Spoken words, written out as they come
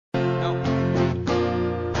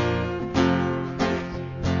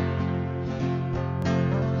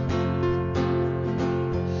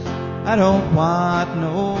I don't want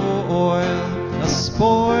no oil, a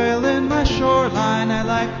spoil in my shoreline. I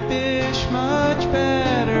like fish much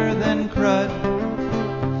better than crud.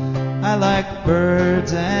 I like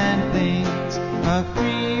birds and things,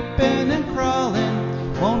 a-creepin' and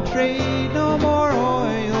crawlin'. Won't trade no more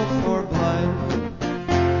oil for blood.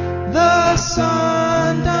 The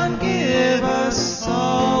sun done give us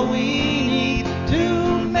all we need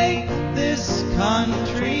to make this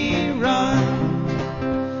country run.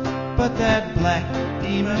 But that black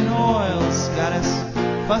demon oil's got us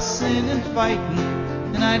fussin' and fightin',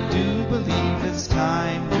 and I do believe it's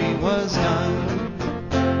time we was done.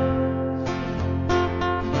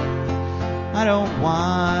 I don't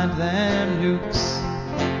want them nukes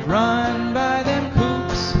run by them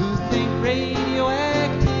kooks who think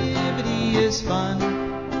radioactivity is fun.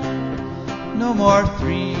 No more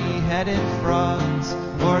three-headed frogs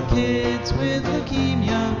or kids with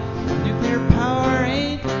leukemia. Nuclear power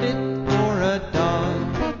ain't fit for a dog.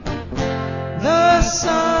 The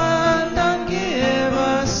sun done give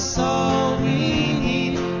us all we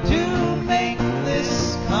need to make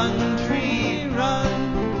this country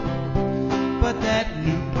run. But that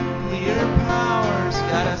nuclear power's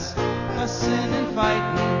got us fussin' and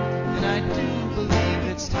fightin', and I do believe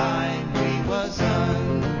it's time we was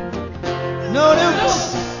done. No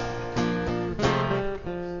nukes!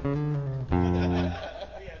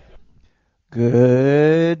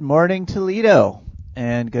 Good morning, Toledo,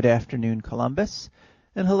 and good afternoon, Columbus,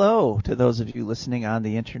 and hello to those of you listening on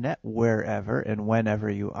the internet, wherever and whenever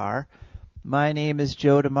you are. My name is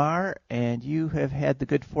Joe DeMare, and you have had the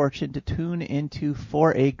good fortune to tune into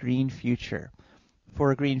For a Green Future.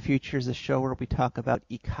 For a Green Future is a show where we talk about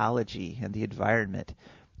ecology and the environment.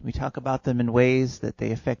 We talk about them in ways that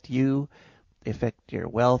they affect you, they affect your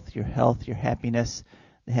wealth, your health, your happiness,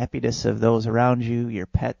 the happiness of those around you, your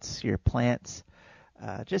pets, your plants,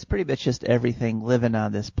 just pretty much just everything living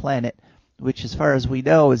on this planet, which as far as we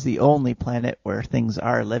know is the only planet where things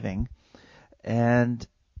are living. And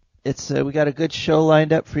it's we got a good show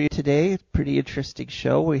lined up for you today. Pretty interesting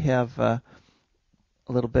show. We have a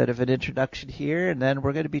little bit of an introduction here, and then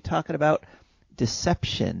we're going to be talking about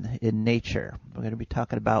deception in nature. We're going to be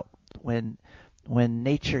talking about when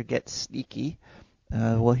nature gets sneaky.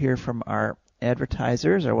 We'll hear from our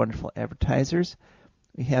advertisers, our wonderful advertisers.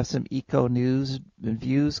 We have some eco news and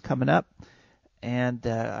views coming up, and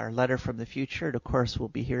our letter from the future. And of course, we'll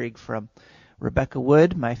be hearing from Rebecca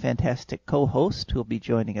Wood, my fantastic co-host, who will be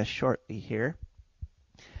joining us shortly here.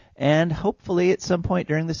 And hopefully at some point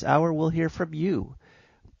during this hour, we'll hear from you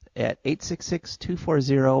at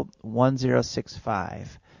 866-240-1065.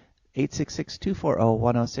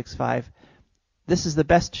 866-240-1065. This is the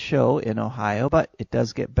best show in Ohio, but it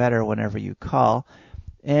does get better whenever you call.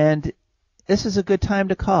 And this is a good time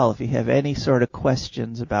to call if you have any sort of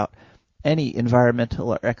questions about any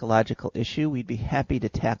environmental or ecological issue. We'd be happy to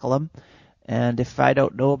tackle them. And if I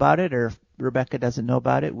don't know about it, or if Rebecca doesn't know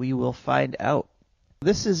about it, we will find out.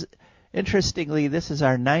 Interestingly, this is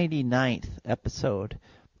our 99th episode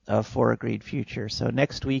of For a Green Future. So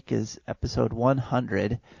next week is episode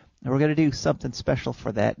 100. And we're going to do something special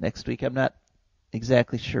for that next week. I'm not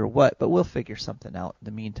exactly sure what, but we'll figure something out in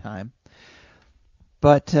the meantime.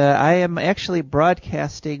 But I am actually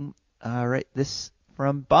broadcasting this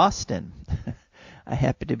from Boston. I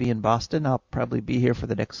happen to be in Boston. I'll probably be here for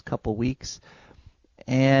the next couple weeks.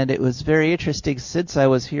 And it was very interesting since I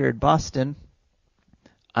was here in Boston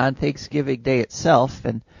on Thanksgiving Day itself,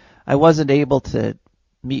 and I wasn't able to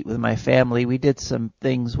meet with my family. We did some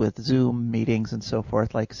things with Zoom meetings and so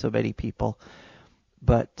forth, like so many people.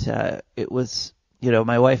 But it was,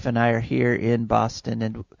 my wife and I are here in Boston,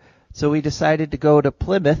 and so we decided to go to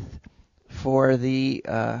Plymouth for the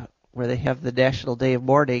where they have the National Day of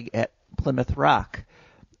Mourning at Plymouth Rock,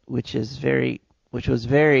 which was very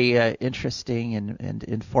interesting and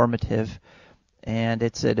informative. And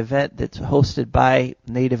it's an event that's hosted by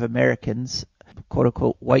Native Americans, quote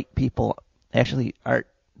unquote white people. Actually,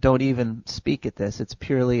 don't even speak at this. It's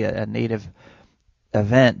purely a Native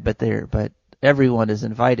event, but everyone is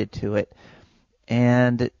invited to it.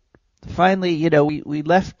 And finally, we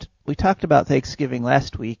left. We talked about Thanksgiving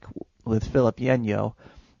last week with Philip Yenyo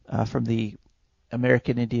from the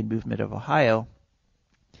American Indian Movement of Ohio.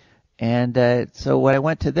 And so when I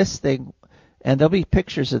went to this thing, and there'll be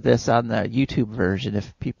pictures of this on the YouTube version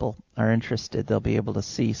if people are interested. They'll be able to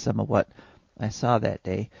see some of what I saw that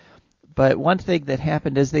day. But one thing that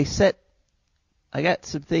happened is I got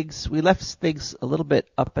some things, we left things a little bit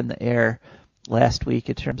up in the air last week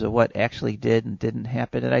in terms of what actually did and didn't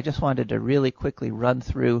happen. And I just wanted to really quickly run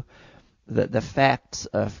through the facts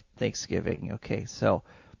of Thanksgiving. Okay, so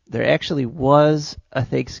there actually was a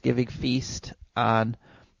Thanksgiving feast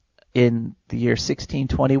in the year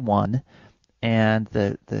 1621, and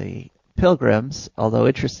the Pilgrims, although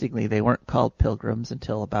interestingly they weren't called Pilgrims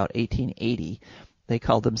until about 1880, they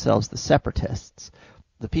called themselves the Separatists.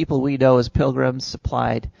 The people we know as Pilgrims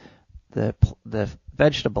supplied the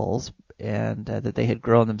vegetables and that they had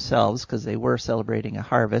grown themselves because they were celebrating a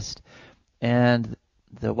harvest, and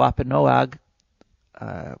the Wampanoag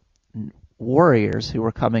warriors who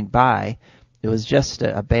were coming by, it was just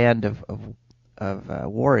a band of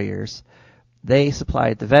warriors. They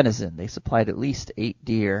supplied the venison. They supplied at least 8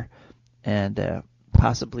 deer and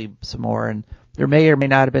possibly some more. And there may or may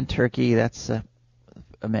not have been turkey. That's a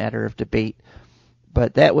matter of debate.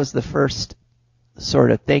 But that was the first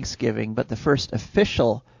sort of Thanksgiving. But the first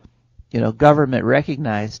official, government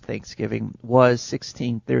recognized Thanksgiving was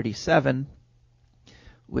 1637,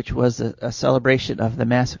 which was a celebration of the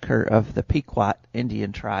massacre of the Pequot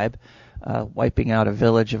Indian tribe, wiping out a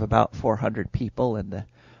village of about 400 people in the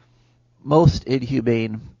most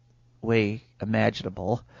inhumane way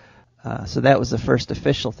imaginable. So that was the first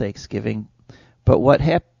official Thanksgiving. But what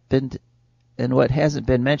happened, and what hasn't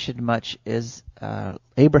been mentioned much, is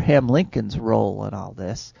Abraham Lincoln's role in all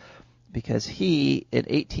this, because he, in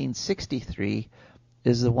 1863,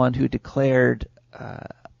 is the one who declared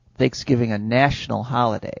Thanksgiving a national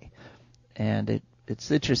holiday. And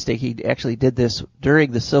it's interesting, he actually did this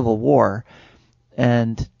during the Civil War,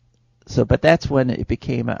 and so, but that's when it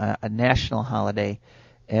became a national holiday.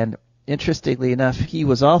 And interestingly enough, he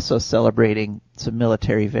was also celebrating some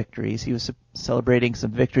military victories. He was celebrating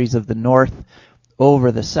some victories of the North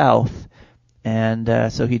over the South,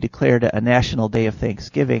 and so he declared a national day of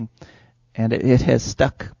Thanksgiving, and it has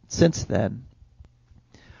stuck since then.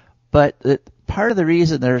 But part of the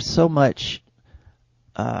reason there's so much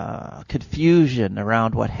confusion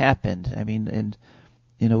around what happened, I mean, and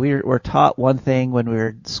we're taught one thing when we were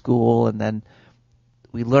in school, and then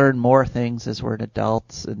we learn more things as we're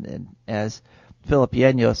adults. And as Philip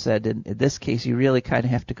Yenyo said, in this case, you really kind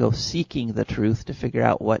of have to go seeking the truth to figure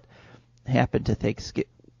out what happened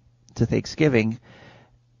to Thanksgiving.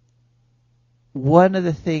 One of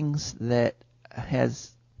the things that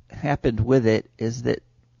has happened with it is that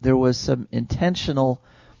there was some intentional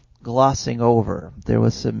glossing over. There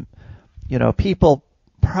was some, people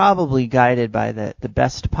probably guided by the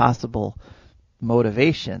best possible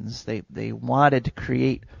motivations. They wanted to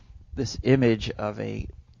create this image of a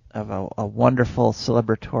wonderful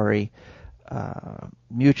celebratory,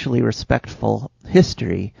 mutually respectful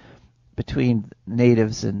history between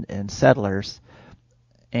natives and settlers,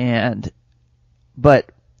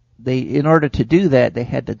 but in order to do that, they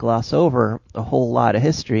had to gloss over a whole lot of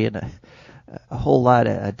history and a whole lot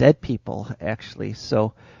of dead people, actually.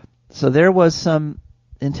 So there was some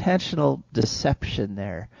intentional deception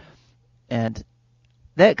there, and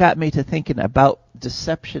that got me to thinking about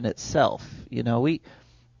deception itself.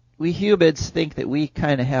 We humans think that we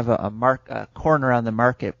kind of have a corner on the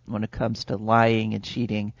market when it comes to lying and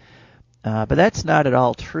cheating, but that's not at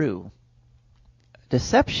all true.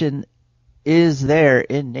 Deception is there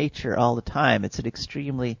in nature all the time. It's an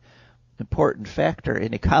extremely important factor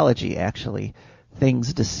in ecology, actually.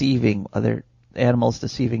 Things deceiving other animals,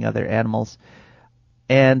 deceiving other animals.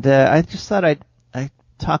 And I just thought I'd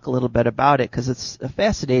talk a little bit about it because it's a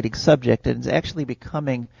fascinating subject, and it's actually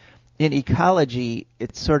becoming, in ecology,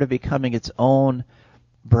 it's sort of becoming its own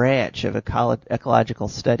branch of ecological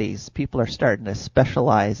studies. People are starting to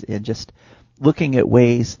specialize in just looking at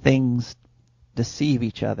ways things deceive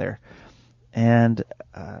each other. And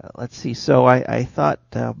let's see, so I thought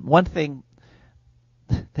one kind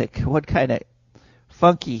of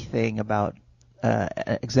funky thing about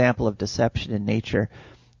an example of deception in nature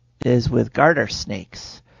is with garter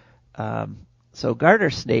snakes. So garter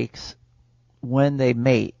snakes, when they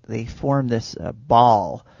mate, they form this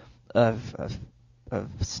ball of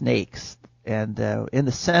snakes, and in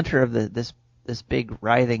the center of this big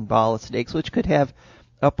writhing ball of snakes, which could have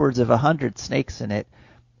upwards of 100 snakes in it,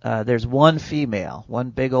 there's one female, one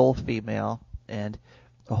big old female, and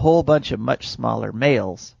a whole bunch of much smaller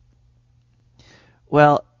males.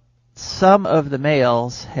 Well, some of the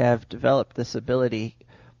males have developed this ability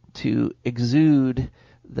to exude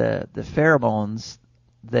the pheromones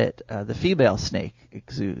that the female snake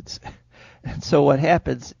exudes. And so what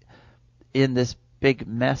happens in this big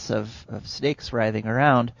mess of snakes writhing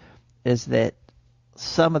around is that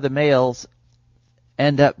some of the males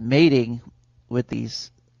end up mating with these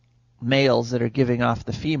males that are giving off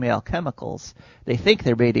the female chemicals. They think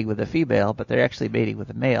they're mating with a female, but they're actually mating with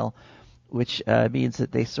a male, which means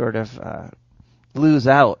that they sort of lose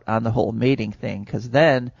out on the whole mating thing, because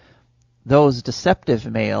then those deceptive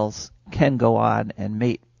males can go on and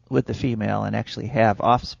mate with the female and actually have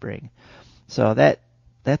offspring. So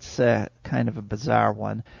that's kind of a bizarre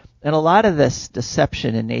one. And a lot of this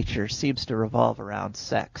deception in nature seems to revolve around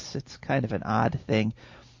sex. It's kind of an odd thing.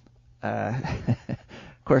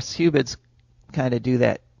 Of course, humans kind of do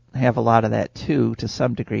that, have a lot of that too, to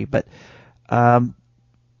some degree. But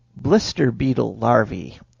blister beetle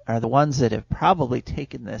larvae are the ones that have probably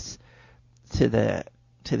taken this to the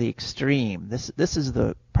extreme. This is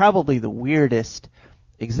probably the weirdest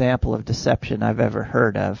example of deception I've ever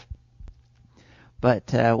heard of.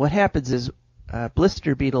 But what happens is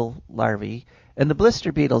blister beetle larvae, and the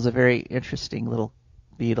blister beetle is a very interesting little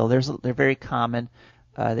beetle. They're very common.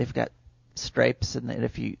 They've got stripes, and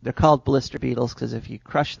they're called blister beetles because if you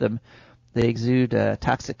crush them, they exude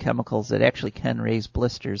toxic chemicals that actually can raise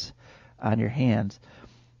blisters on your hands.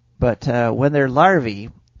 But when they're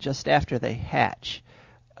larvae, just after they hatch,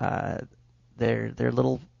 they're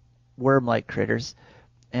little worm-like critters,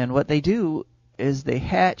 and what they do is they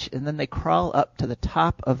hatch and then they crawl up to the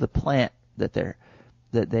top of the plant that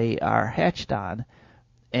they are hatched on,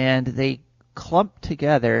 and they clump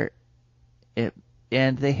together,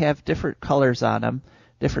 and they have different colors on them,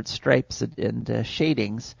 different stripes and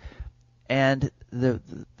shadings, and the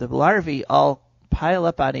larvae all pile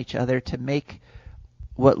up on each other to make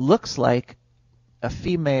what looks like a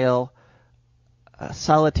female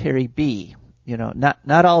solitary bee. You know,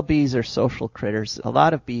 not all bees are social critters. A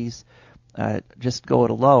lot of bees just go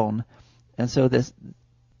it alone, and so these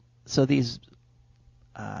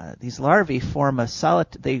larvae form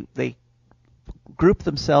they group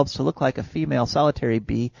themselves to look like a female solitary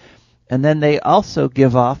bee, and then they also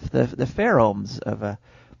give off the pheromones of a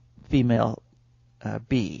female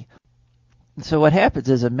bee. And so what happens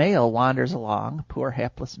is a male wanders along, poor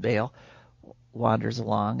hapless male wanders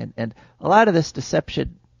along, and a lot of this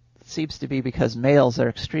deception seems to be because males are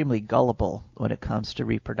extremely gullible when it comes to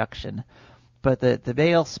reproduction. But the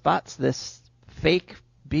male spots this fake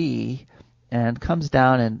bee and comes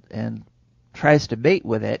down and tries to mate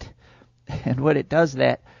with it. And when it does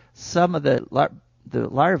that, some of the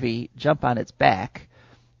larvae jump on its back,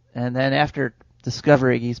 and then after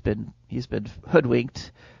discovering he's been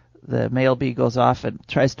hoodwinked, the male bee goes off and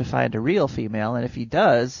tries to find a real female, and if he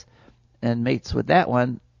does and mates with that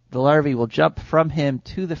one, the larvae will jump from him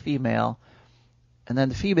to the female, and then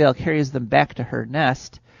the female carries them back to her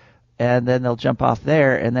nest, and then they'll jump off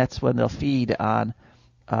there, and that's when they'll feed on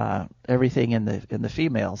everything in the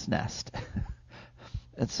female's nest.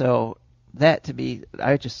 And so that, to me,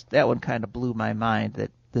 that one kind of blew my mind,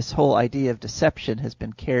 that this whole idea of deception has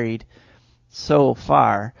been carried so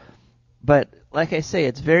far. But like I say,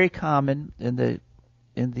 it's very common in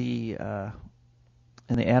the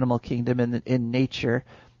animal kingdom, in nature.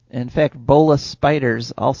 In fact, bolus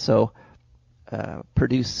spiders also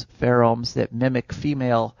produce pheromones that mimic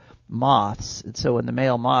female moths. And so when the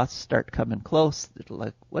male moths start coming close, they're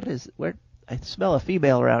like, where? I smell a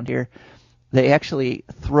female around here. They actually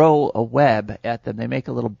throw a web at them. They make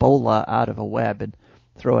a little bola out of a web and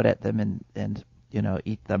throw it at them and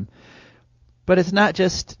eat them. But it's not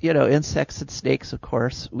just, insects and snakes, of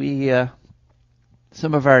course.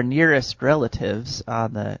 Some of our nearest relatives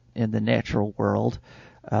in the natural world,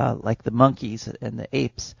 like the monkeys and the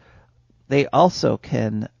apes, they also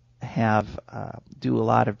can do a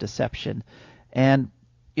lot of deception. And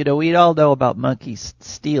we all know about monkeys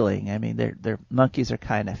stealing. I mean, their monkeys are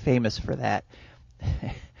kind of famous for that.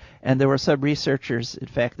 And there were some researchers, in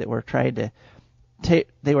fact, that were trying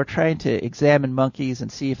to examine monkeys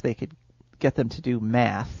and see if they could get them to do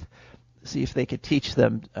math, see if they could teach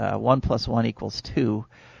them 1 + 1 = 2.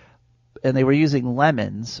 And they were using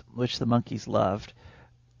lemons, which the monkeys loved,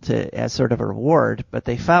 as sort of a reward. But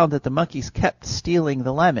they found that the monkeys kept stealing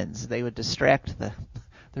the lemons. They would distract the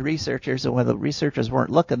researchers, and when the researchers weren't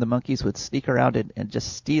looking, the monkeys would sneak around and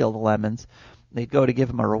just steal the lemons. They'd go to give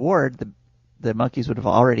them a reward. The monkeys would have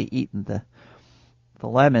already eaten the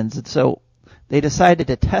lemons, and so they decided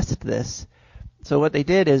to test this. So what they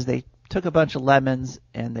did is they took a bunch of lemons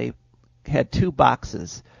and they had 2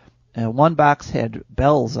 boxes. One box had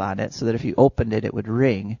bells on it so that if you opened it, it would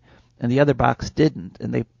ring, and the other box didn't.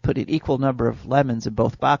 And they put an equal number of lemons in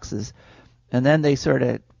both boxes, and then they sort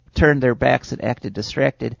of turned their backs and acted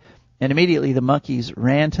distracted, and immediately the monkeys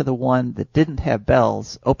ran to the one that didn't have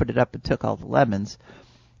bells, opened it up, and took all the lemons.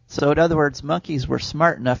 So in other words, monkeys were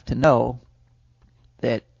smart enough to know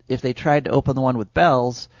that if they tried to open the one with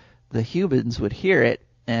bells, the humans would hear it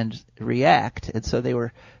and react, and so they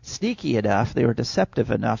were sneaky enough, they were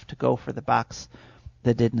deceptive enough to go for the box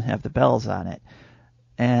that didn't have the bells on it.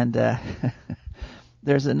 And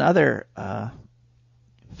there's another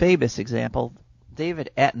famous example, David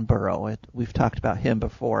Attenborough. We've talked about him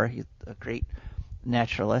before. He's a great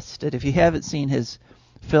naturalist. And if you haven't seen his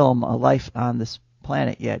film, A Life on This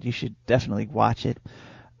Planet, yet, you should definitely watch it.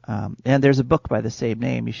 And there's a book by the same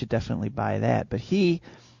name. You should definitely buy that. But he,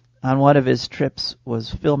 on one of his trips, was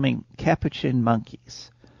filming capuchin monkeys.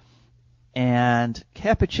 And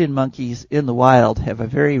capuchin monkeys in the wild have a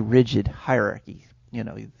very rigid hierarchy.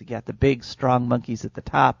 You got the big, strong monkeys at the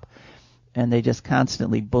top, and they just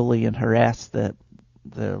constantly bully and harass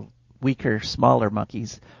the weaker, smaller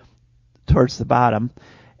monkeys towards the bottom.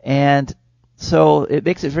 And so it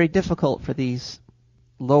makes it very difficult for these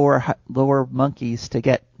lower monkeys to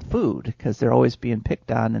get food because they're always being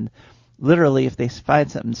picked on. And literally, if they find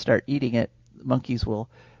something and start eating it,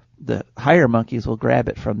 the higher monkeys will grab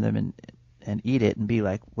it from them and eat it and be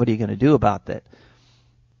like, what are you going to do about that?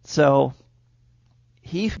 So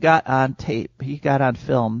he got on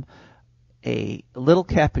film a little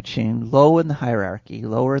capuchin low in the hierarchy,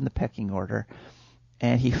 lower in the pecking order,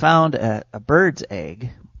 and he found a bird's egg,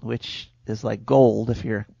 which is like gold if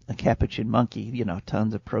you're a capuchin monkey,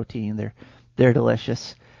 tons of protein. They're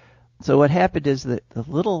delicious. So what happened is that the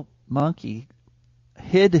little monkey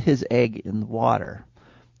hid his egg in the water.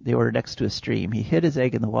 They were next to a stream. He hid his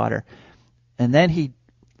egg in the water, and then he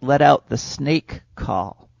let out the snake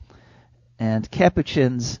call. And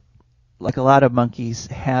capuchins, like a lot of monkeys,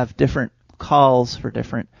 have different calls for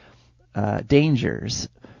different dangers.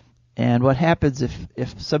 And what happens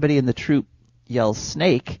if somebody in the troop yells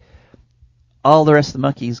snake, all the rest of the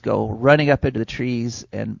monkeys go running up into the trees,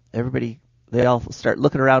 and they all start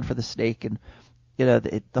looking around for the snake, and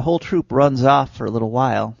the whole troop runs off for a little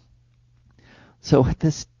while. So what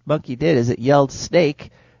this monkey did is it yelled snake,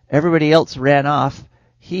 everybody else ran off.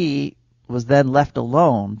 He was then left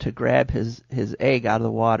alone to grab his egg out of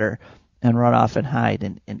the water and run off and hide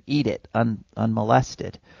and eat it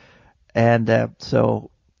unmolested. And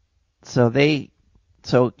so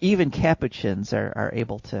even capuchins are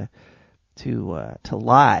able to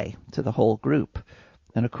lie to the whole group.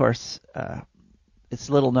 And of course, it's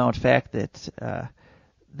a little known fact that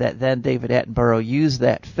then David Attenborough used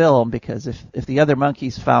that film because if the other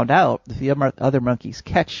monkeys found out, if the other monkeys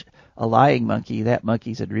catch a lying monkey, that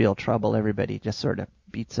monkey's in real trouble. Everybody just sort of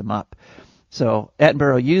beats him up. So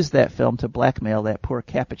Attenborough used that film to blackmail that poor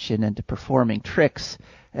capuchin into performing tricks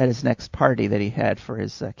at his next party that he had for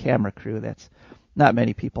his camera crew. That's not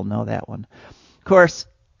many people know that one. Of course,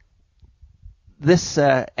 this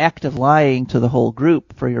act of lying to the whole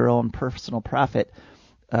group for your own personal profit,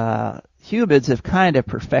 humans have kind of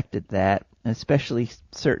perfected that, especially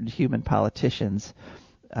certain human politicians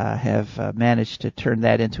have managed to turn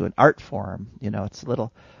that into an art form. It's a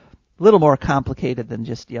little more complicated than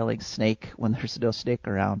just yelling snake when there's no snake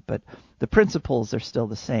around, but the principles are still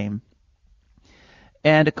the same.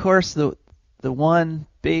 And of course, the one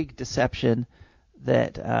big deception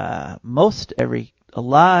that a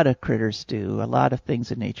lot of critters do, a lot of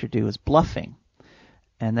things in nature do, is bluffing.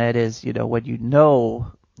 And that is, when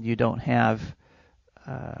you don't have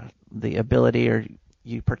the ability, or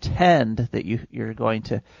you pretend that you're going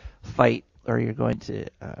to fight or you're going to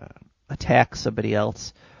attack somebody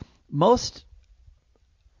else. Most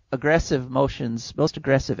aggressive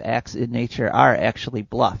acts in nature are actually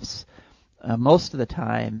bluffs. Most of the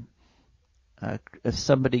time,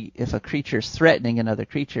 if a creature's threatening another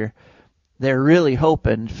creature, they're really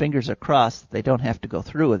hoping, fingers are crossed, that they don't have to go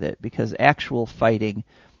through with it, because actual fighting,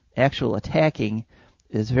 actual attacking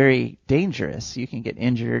is very dangerous. You can get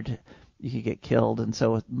injured, you can get killed, and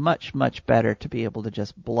so it's much, much better to be able to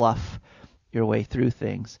just bluff your way through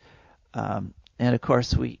things. And of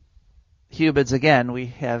course, humans, again,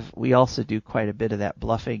 we also do quite a bit of that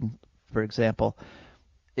bluffing. For example,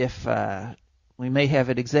 if we may have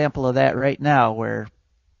an example of that right now, where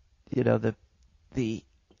the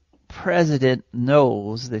president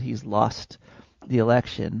knows that he's lost the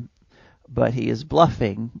election, but he is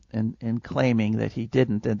bluffing and claiming that he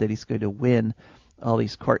didn't and that he's going to win all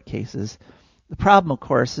these court cases. The problem, of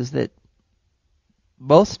course, is that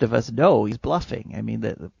most of us know he's bluffing. I mean,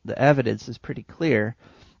 the evidence is pretty clear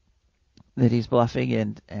that he's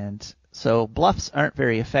bluffing, and so bluffs aren't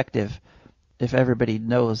very effective if everybody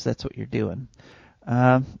knows that's what you're doing.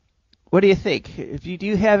 What do you think? Do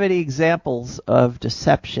you have any examples of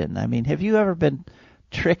deception? I mean, have you ever been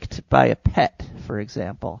tricked by a pet, for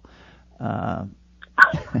example?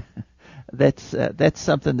 That's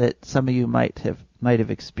something that some of you might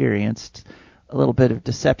have experienced, a little bit of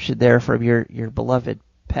deception there from your beloved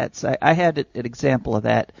pets. I had an example of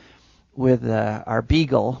that with our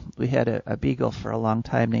beagle. We had a beagle for a long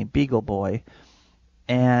time named Beagle Boy,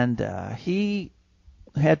 and he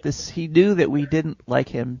had this. He knew that we didn't like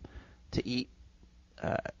him to eat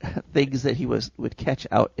uh, things that he would catch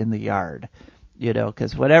out in the yard,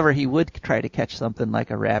 because whenever he would try to catch something like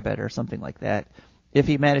a rabbit or something like that, if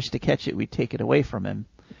he managed to catch it, we'd take it away from him.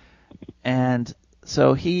 And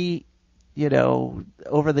so he,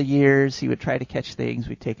 over the years, he would try to catch things,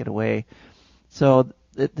 we'd take it away. So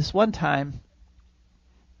this one time,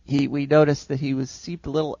 we noticed that he seemed a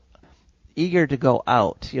little eager to go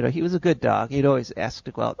out. He was a good dog. He'd always ask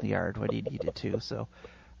to go out in the yard when he needed to. So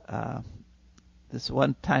this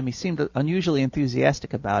one time he seemed unusually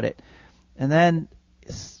enthusiastic about it. And then,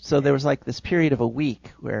 so there was like this period of a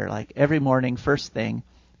week where like every morning, first thing,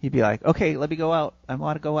 he'd be like, okay, let me go out. I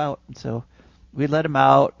want to go out. And so we'd let him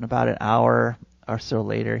out, and about an hour or so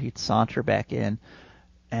later, he'd saunter back in.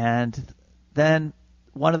 And then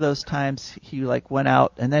one of those times he like went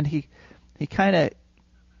out, and then he kind of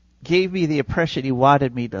gave me the impression he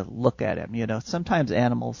wanted me to look at him. Sometimes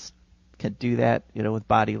animals can do that, with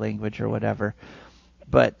body language or whatever.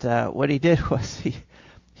 But what he did was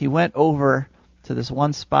he went over to this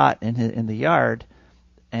one spot in the yard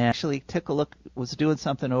and actually took a look, was doing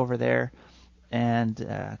something over there, and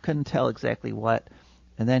couldn't tell exactly what.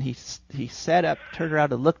 And then he sat up, turned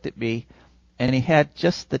around and looked at me, and he had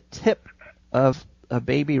just the tip of a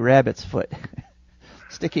baby rabbit's foot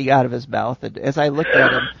sticking out of his mouth. And as I looked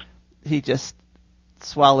at him, he just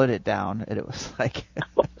swallowed it down, and it was like...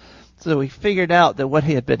 So we figured out that what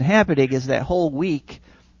had been happening is that whole week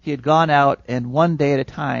he had gone out and one day at a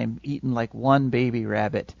time eaten like one baby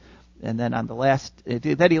rabbit. And then on the last,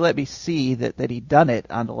 then he let me see that he'd done it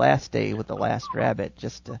on the last day with the last rabbit,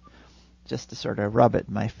 just to sort of rub it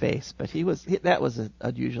in my face. But that was an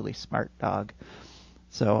unusually smart dog.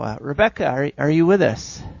 So Rebecca, are you with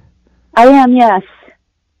us? I am, yes.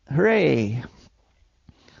 Hooray!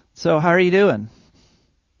 So how are you doing?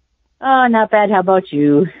 Oh, not bad. How about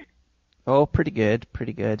you? Oh, pretty good,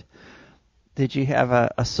 pretty good. Did you have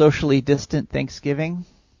a socially distant Thanksgiving?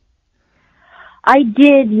 I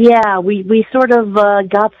did, yeah. We sort of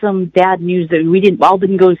got some bad news that we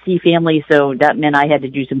didn't go see family, so that meant I had to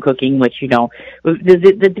do some cooking, which,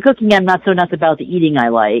 the cooking I'm not so nuts about, the eating I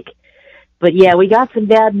like. But yeah, we got some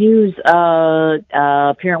bad news.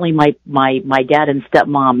 Apparently my dad and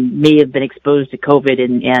stepmom may have been exposed to COVID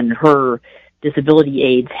and her disability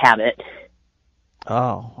aids have it.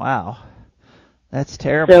 Oh, wow. That's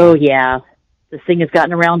terrible. So yeah, this thing has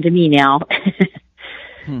gotten around to me now.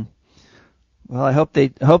 Well, I hope they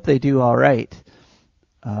do all right.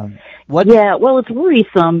 Yeah, well, it's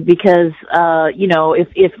worrisome because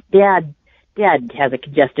if dad has a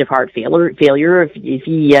congestive heart failure, if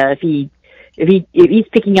he's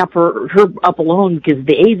picking up her up alone because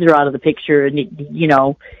the aids are out of the picture, and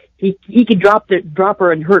he could drop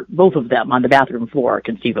her and hurt both of them on the bathroom floor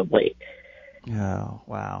conceivably. Oh,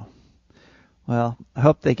 wow. Well, I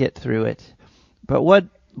hope they get through it. But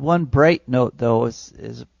one bright note, though,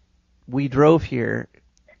 is we drove here,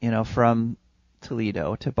 from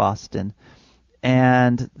Toledo to Boston,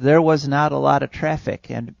 and there was not a lot of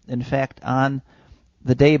traffic. And in fact, on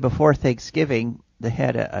the day before Thanksgiving, they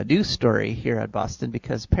had a news story here at Boston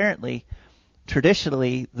because apparently,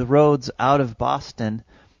 traditionally, the roads out of Boston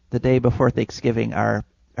the day before Thanksgiving are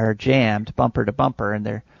jammed bumper to bumper,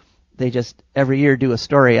 and they just every year do a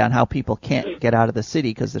story on how people can't get out of the city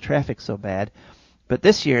because the traffic's so bad. But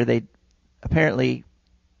this year, apparently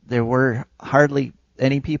there were hardly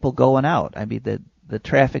any people going out. I mean, the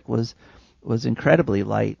traffic was incredibly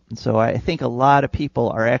light, and so I think a lot of people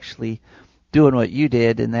are actually doing what you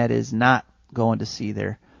did, and that is not going to see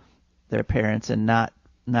their parents and not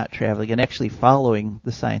traveling and actually following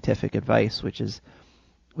the scientific advice, which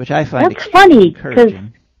I find that's extremely funny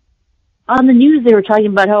encouraging. On the news, they were talking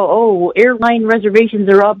about how, airline reservations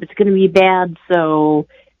are up. It's going to be bad, so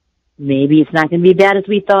maybe it's not going to be bad as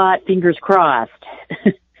we thought. Fingers crossed.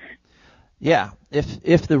 Yeah,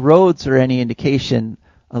 if the roads are any indication,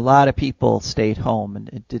 a lot of people stayed home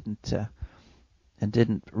and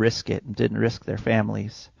didn't risk it and didn't risk their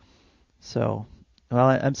families. So, well,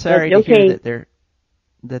 I'm sorry to hear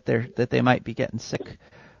that they might be getting sick.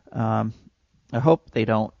 I hope they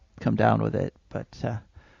don't come down with it, but.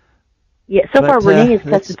 Yeah, so far Renee has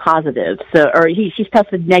tested positive, she's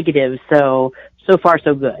tested negative, so far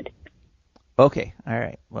so good. Okay, all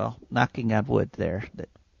right. Well, knocking on wood there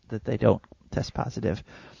that they don't test positive.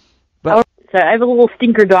 But so I have a little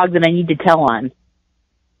stinker dog that I need to tell on.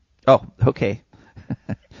 Oh, okay.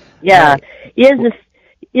 Yeah, right. He has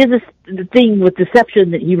this thing with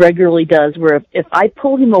deception that he regularly does, where if I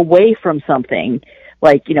pull him away from something,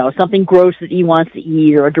 like, something gross that he wants to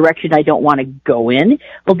eat or a direction I don't want to go in.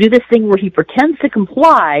 He'll do this thing where he pretends to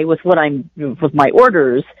comply with with my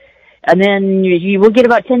orders. And then you will get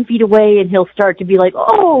about 10 feet away and he'll start to be like,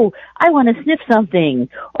 oh, I want to sniff something.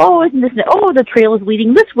 Oh, isn't this, the trail is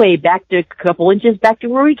leading this way, back to a couple inches back to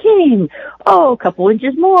where we came. Oh, a couple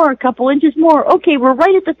inches more. Okay, we're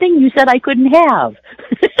right at the thing you said I couldn't have.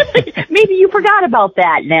 Maybe you forgot about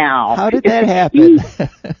that now. How did that happen?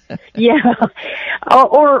 Yeah.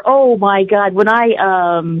 Oh my God,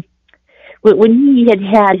 when he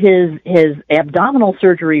had his abdominal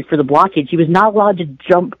surgery for the blockage, he was not allowed to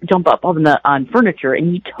jump up on furniture,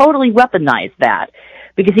 and he totally weaponized that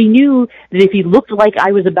because he knew that if he looked like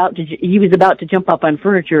he was about to jump up on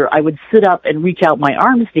furniture, I would sit up and reach out my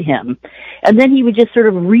arms to him, and then he would just sort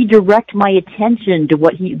of redirect my attention to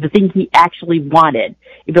the thing he actually wanted.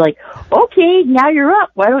 He'd be like, "Okay, now you're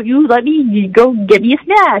up. Why don't you let me go get me a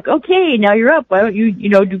snack? Okay, now you're up. Why don't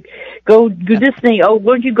you go do this thing? Oh,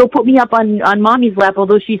 why don't you go put me up on mommy's lap?"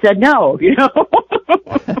 Although she said no, He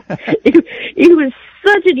was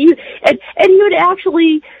such and he would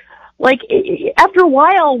actually, like, after a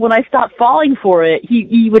while, when I stopped falling for it,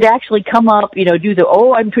 he would actually come up, do the,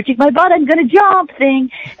 oh, I'm twitching my butt, I'm gonna jump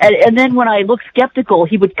thing. And then when I looked skeptical,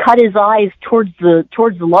 he would cut his eyes towards the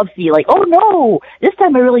love seat, like, oh no, this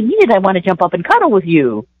time I really mean it, I want to jump up and cuddle with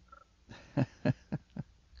you.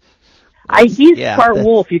 He's part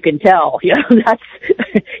wolf, you can tell. That's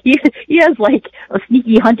he has like a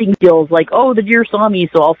sneaky hunting skills, like, oh, the deer saw me,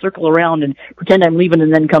 so I'll circle around and pretend I'm leaving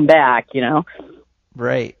and then come back,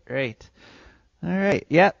 Right. All right.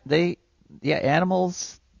 Yeah,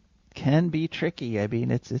 animals can be tricky. I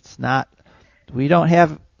mean, it's not,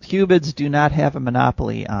 humans do not have a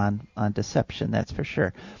monopoly on deception, that's for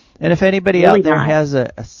sure. And if anybody really out there not. has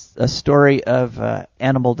a story of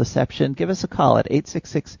animal deception, give us a call at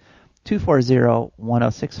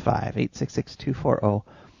 866-240-1065,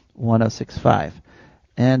 866-240-1065.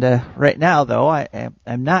 And right now, though,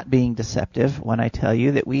 I'm not being deceptive when I tell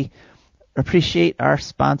you that we appreciate our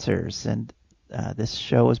sponsors, and this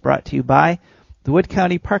show is brought to you by the Wood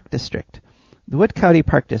County Park District. The Wood County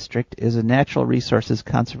Park District is a natural resources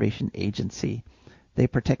conservation agency. They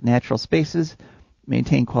protect natural spaces,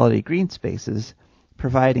 maintain quality green spaces,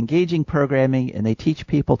 provide engaging programming, and they teach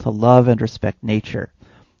people to love and respect nature.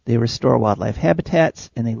 They restore wildlife habitats,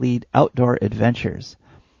 and they lead outdoor adventures.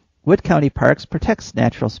 Wood County Parks protects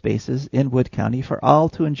natural spaces in Wood County for all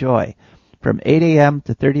to enjoy, from 8 a.m.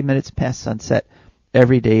 to 30 minutes past sunset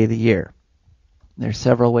every day of the year. There's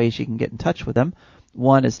several ways you can get in touch with them.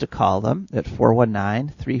 One is to call them at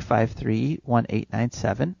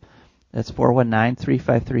 419-353-1897. That's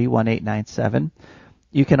 419-353-1897.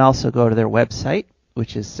 You can also go to their website,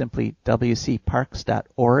 which is simply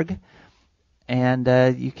wcparks.org,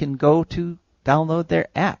 and you can go to download their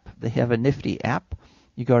app. They have a nifty app.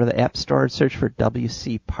 You go to the App Store and search for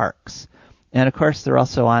WC Parks. And, of course, they're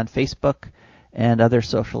also on Facebook and other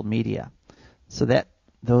social media. So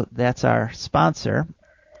that's our sponsor.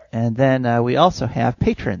 And then we also have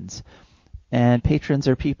patrons. And patrons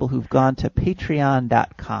are people who've gone to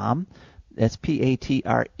patreon.com. That's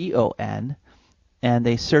Patreon. And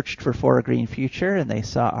they searched for a Green Future, and they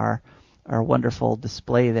saw our wonderful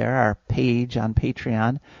display there, our page on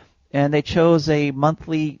Patreon. And they chose a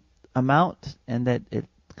monthly amount, and that it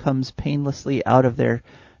comes painlessly out of their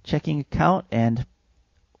checking account and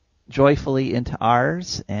joyfully into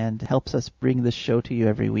ours, and helps us bring this show to you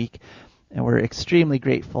every week. And we're extremely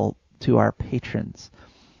grateful to our patrons.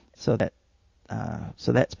 So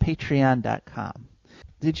that's patreon.com.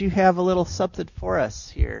 Did you have a little something for us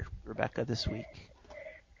here, Rebecca, this week?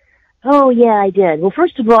 Oh, yeah, I did. Well,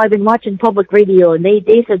 first of all, I've been watching public radio, and they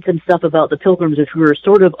said some stuff about the Pilgrims, which we were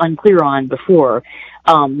sort of unclear on before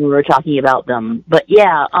we were talking about them. But,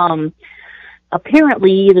 yeah,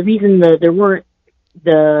 apparently the reason the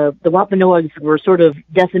Wampanoags were sort of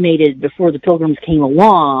decimated before the Pilgrims came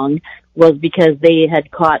along was because they had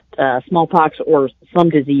caught smallpox or some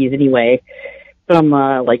disease anyway from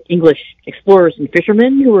like English explorers and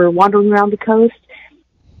fishermen who were wandering around the coast.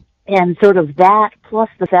 And sort of that, plus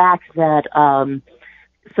the fact that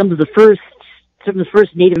some of the first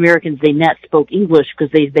Native Americans they met spoke English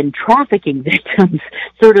because they'd been trafficking victims.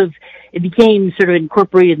 It became sort of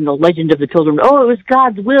incorporated in the legend of the Pilgrim. Oh, it was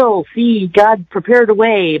God's will. See, God prepared a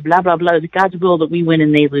way. Blah blah blah. It's God's will that we win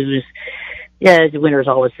and they lose. Yeah, the winners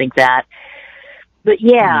always think that. But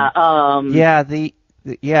yeah,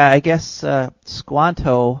 I guess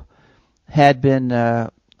Squanto had been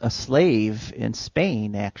a slave in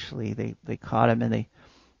Spain. Actually, they caught him and they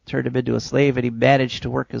turned him into a slave, and he managed to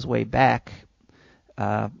work his way back.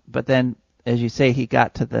 But then, as you say, he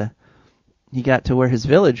got to the he got to where his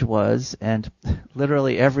village was, and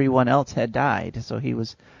literally everyone else had died. So he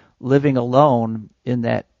was living alone in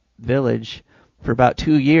that village for about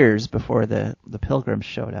 2 years before the pilgrims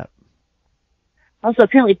showed up. Also,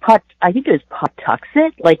 apparently, I think it was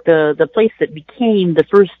Pawtuxet, like the place that became the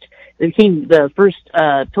first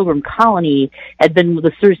pilgrim colony, had been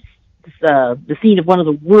the scene of one of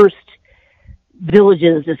the worst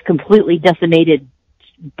villages, is completely decimated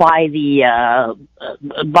by the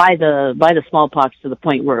smallpox, to the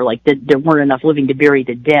point where like there weren't enough living to bury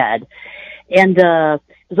the dead. And it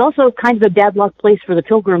was also kind of a bad luck place for the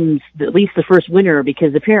pilgrims, at least the first winter,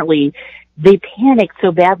 because apparently they panicked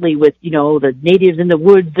so badly with, the natives in the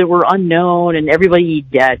woods that were unknown and everybody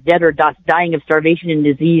dead or dying of starvation and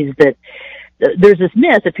disease, that there's this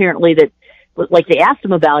myth apparently that, like, they asked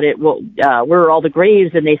them about it, where are all the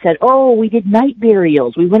graves? And they said, oh, we did night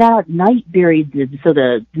burials. We went out night buried so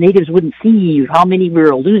the natives wouldn't see how many we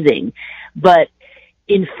were losing. But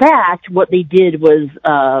in fact, what they did was,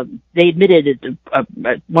 they admitted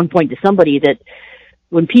at one point to somebody that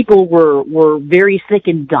when people were very sick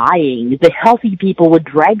and dying, the healthy people would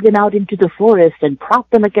drag them out into the forest and prop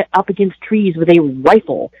them up against trees with a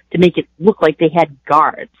rifle to make it look like they had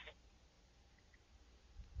guards.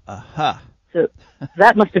 Uh-huh. So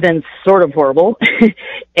that must have been sort of horrible.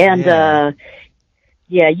 And,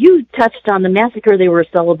 you touched on the massacre they were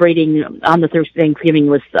celebrating on the Thanksgiving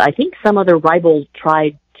was, I think, some other rival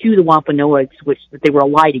tribe to the Wampanoags, that they were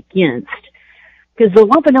allied against. Because the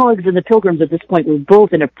Wampanoags and the Pilgrims at this point were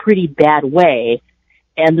both in a pretty bad way.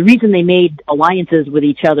 And the reason they made alliances with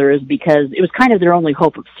each other is because it was kind of their only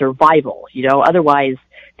hope of survival, Otherwise,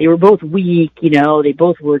 they were both weak, they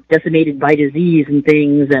both were decimated by disease and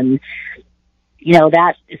things, and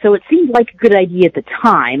so it seemed like a good idea at the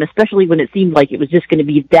time, especially when it seemed like it was just going to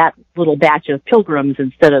be that little batch of pilgrims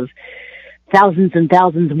instead of thousands and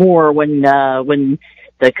thousands more when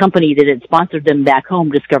the company that had sponsored them back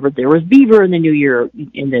home discovered there was beaver in the new year,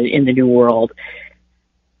 in the new world.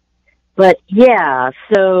 But yeah,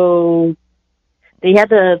 so they had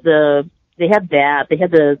which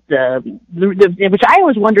I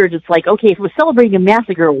always wondered, it's like, okay, if it was celebrating a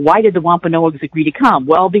massacre, why did the Wampanoags agree to come?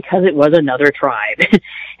 Well, because it was another tribe.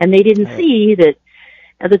 And they didn't see that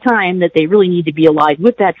at the time that they really need to be allied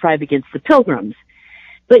with that tribe against the Pilgrims.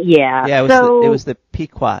 But yeah. Yeah, it was the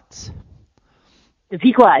Pequots. The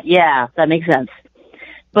Pequot, yeah, that makes sense.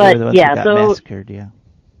 But they were the ones who got massacred, yeah.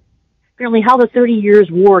 Apparently how the 30 Years'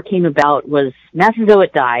 War came about was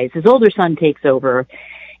Massasoit dies, his older son takes over,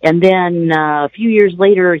 and then a few years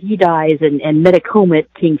later, he dies, and Metacomet,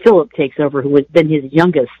 King Philip, takes over, who had been his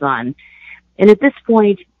youngest son. And at this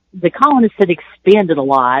point, the colonists had expanded a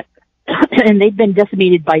lot, and they'd been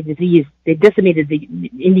decimated by disease. They decimated the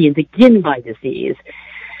Indians again by disease.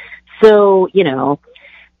 So, the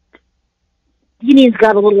Indians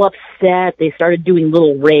got a little upset. They started doing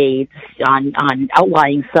little raids on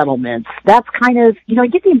outlying settlements. That's kind of, I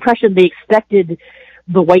get the impression they expected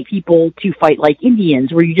the white people to fight like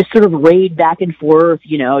Indians, where you just sort of raid back and forth,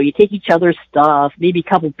 you take each other's stuff, maybe a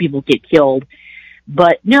couple people get killed.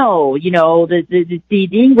 But no, the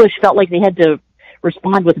English felt like they had to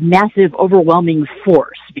respond with massive, overwhelming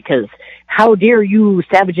force, because how dare you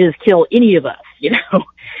savages kill any of us,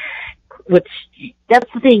 Which,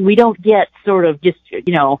 that's the thing, we don't get sort of just,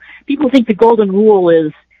 people think the golden rule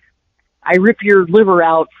is, I rip your liver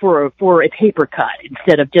out for a paper cut,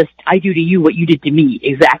 instead of just, I do to you what you did to me,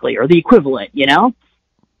 exactly, or the equivalent,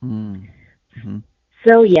 Mm-hmm.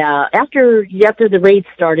 So yeah, after the raid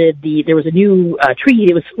started, there was a new treaty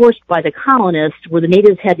that was forced by the colonists where the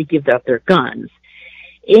natives had to give up their guns.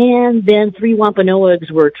 And then 3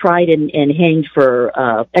 Wampanoags were tried and hanged for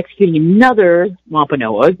executing another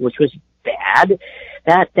Wampanoag, which was bad.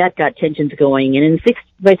 That got tensions going. And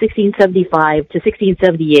by 1675 to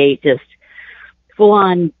 1678, just full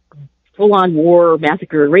on war,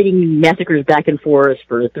 raiding massacres back and forth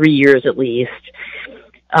for 3 years at least,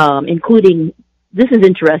 including, this is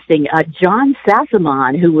interesting, John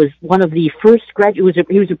Sassamon, who was one of the first he was a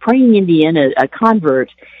praying Indian, a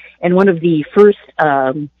convert, and one of the first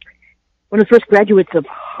graduates of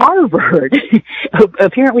Harvard,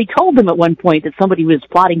 apparently told them at one point that somebody was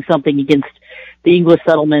plotting something against the English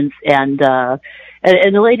settlements, and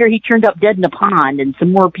later he turned up dead in a pond, and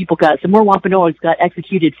some more Wampanoags got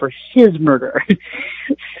executed for his murder.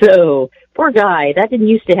 So, poor guy, that didn't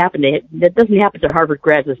used to happen that doesn't happen to Harvard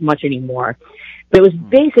grads as much anymore. But it was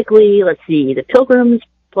basically, let's see, the Pilgrims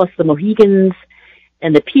plus the Mohegans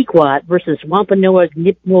and the Pequot versus Wampanoag,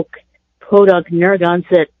 Nipmuc, Podunk,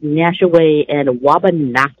 Narragansett, Nashaway, and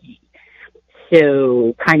Wabanaki.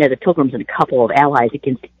 So, kind of the Pilgrims and a couple of allies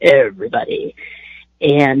against everybody.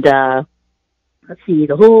 And, let's see,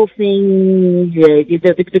 the whole thing,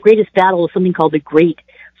 the greatest battle was something called the Great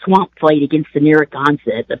Swamp Fight against the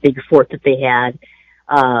Narragansett, a big fort that they had.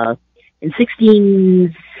 In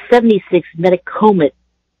 1676, Metacomet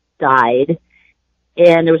died,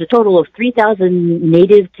 and there was a total of 3,000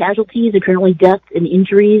 native casualties, and currently deaths and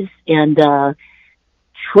injuries, and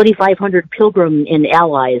 2,500 pilgrim and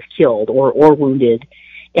allies killed or wounded.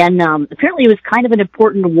 And apparently it was kind of an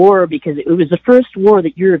important war because it was the first war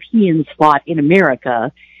that Europeans fought in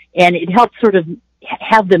America, and it helped sort of it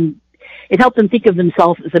helped them think of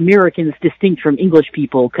themselves as Americans distinct from English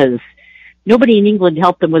people, because nobody in England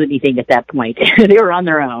helped them with anything at that point. They were on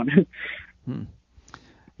their own.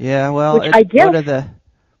 Yeah, well, I guess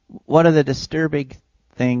one of the disturbing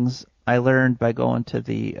things I learned by going to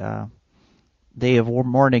the Day of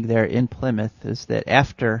Mourning there in Plymouth is that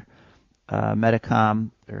after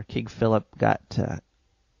Metacom, or King Philip, got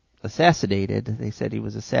assassinated, they said he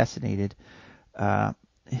was assassinated,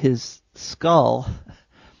 his skull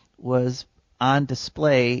was on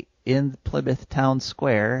display in Plymouth Town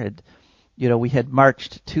Square. And, we had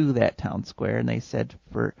marched to that town square, and they said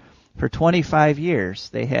for 25 years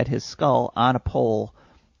they had his skull on a pole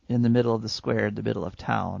in the middle of the square, in the middle of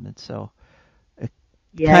town. And so it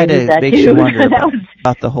kind of makes you wonder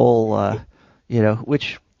about the whole,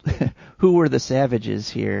 who were the savages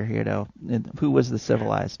here, and who was the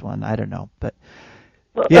civilized one? I don't know. But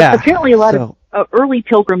yeah, apparently a lot of early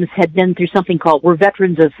pilgrims had been through were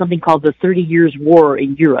veterans of something called the 30 Years' War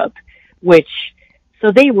in Europe,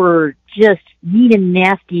 so they were just mean and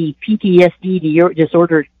nasty PTSD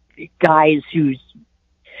disorder guys whose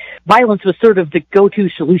violence was sort of the go-to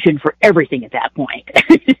solution for everything at that point.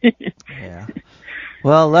 Yeah.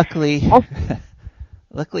 Well, luckily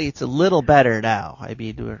it's a little better now. I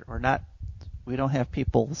mean, we don't have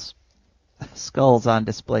people's skulls on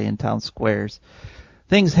display in town squares.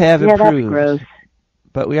 Things have improved. That's gross.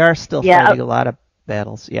 But we are still fighting a lot of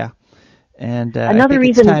battles. Yeah. And another I think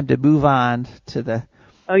reason it's time to move on to to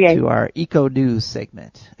our Eco News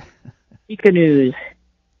segment. Eco News.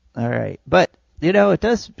 All right. But, it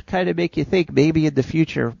does kind of make you think maybe in the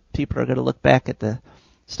future people are going to look back at the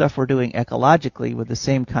stuff we're doing ecologically with the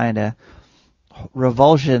same kind of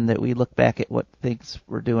revulsion that we look back at what things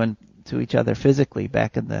we're doing to each other physically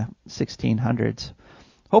back in the 1600s.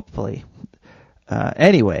 Hopefully.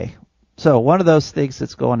 Anyway, so one of those things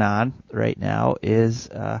that's going on right now is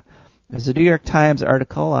there's a New York Times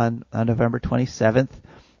article on November 27th,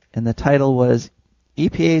 and the title was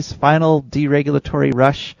EPA's final deregulatory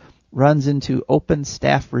rush runs into open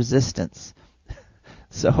staff resistance.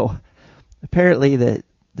 So apparently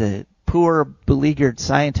the poor, beleaguered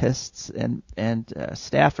scientists and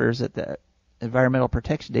staffers at the Environmental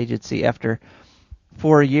Protection Agency, after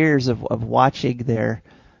 4 years of watching their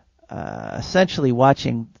essentially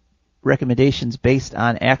watching recommendations based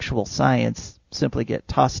on actual science simply get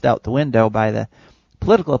tossed out the window by the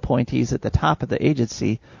political appointees at the top of the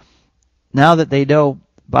agency. Now that they know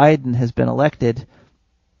Biden has been elected,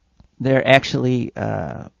 they're actually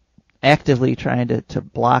actively trying to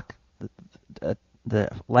block the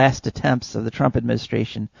last attempts of the Trump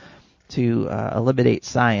administration to eliminate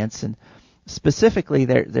science, and specifically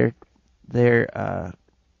they're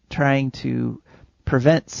trying to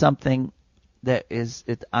prevent something that is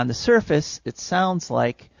on the surface. It sounds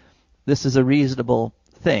like this is a reasonable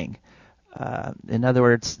thing. In other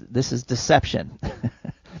words, this is deception.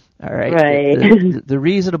 All right. Right. The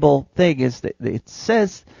reasonable thing is that it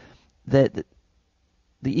says that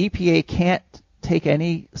the EPA can't take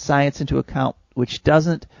any science into account which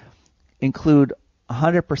doesn't include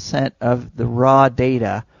 100% of the raw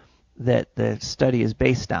data that the study is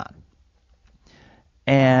based on.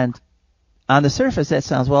 And on the surface, that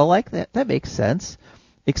sounds well like that. That makes sense,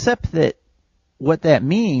 except that what that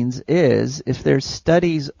means is if there's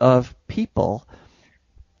studies of people,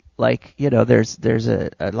 like, there's a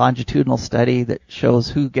longitudinal study that shows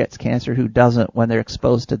who gets cancer, who doesn't when they're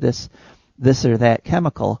exposed to this or that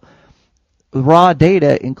chemical. Raw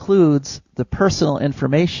data includes the personal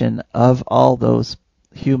information of all those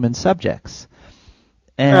human subjects.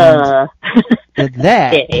 And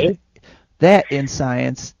that in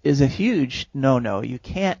science is a huge no-no. You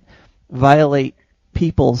can't violate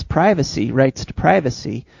people's rights to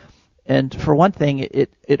privacy. And for one thing,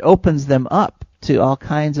 it opens them up to all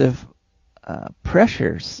kinds of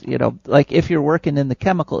pressures. Like if you're working in the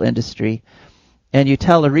chemical industry and you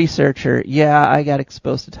tell a researcher, yeah, I got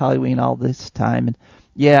exposed to toluene all this time, and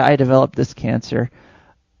yeah, I developed this cancer.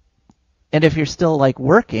 And if you're still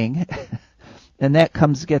working and that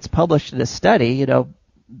gets published in a study,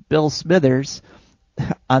 Bill Smithers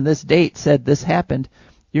on this date said this happened,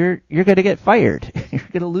 you're going to get fired. You're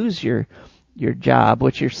going to lose your your job,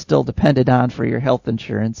 which you're still dependent on for your health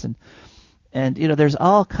insurance, and there's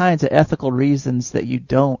all kinds of ethical reasons that you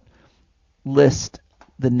don't list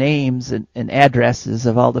the names and addresses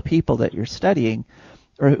of all the people that you're studying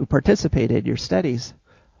or who participated in your studies.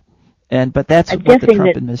 But that's I'm what the guessing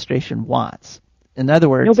Trump that administration wants. In other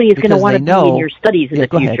words, nobody's going to because want they to be know in your studies in the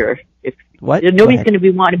go ahead. future. What? Nobody's going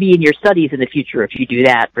to want to be in your studies in the future if you do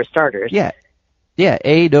that, for starters. Yeah.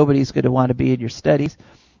 A, nobody's going to want to be in your studies,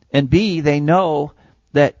 and B, they know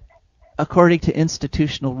that according to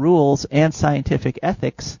institutional rules and scientific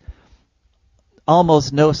ethics,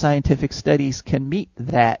 almost no scientific studies can meet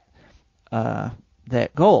that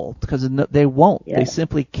goal, because they won't. Yeah. They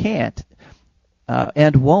simply can't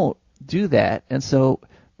and won't do that. And so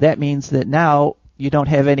that means that now you don't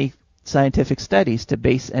have any scientific studies to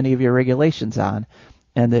base any of your regulations on,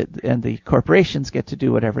 and the corporations get to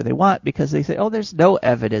do whatever they want because they say, oh, there's no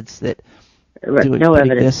evidence that putting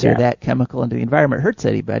this or that chemical into the environment hurts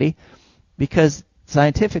anybody, because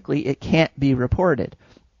scientifically it can't be reported.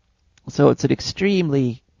 So it's an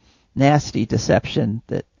extremely nasty deception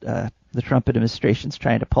that the Trump administration's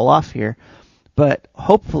trying to pull off here. But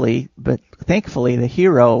thankfully, the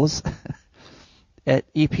heroes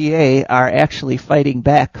at EPA are actually fighting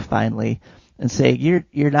back finally and saying,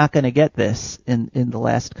 you're not going to get this in the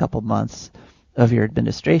last couple months of your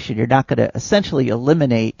administration. You're not going to essentially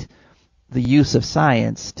eliminate the use of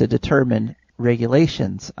science to determine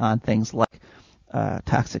regulations on things like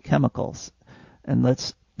toxic chemicals. And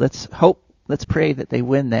let's pray that they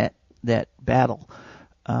win that battle.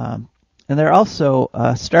 And they're also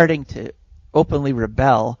starting to openly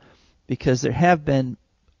rebel because there have been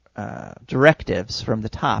directives from the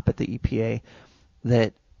top at the EPA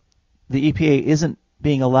that the EPA isn't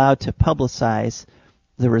being allowed to publicize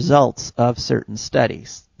the results of certain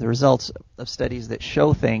studies, the results of studies that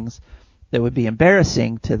show things that would be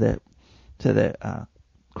embarrassing to the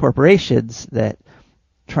corporations that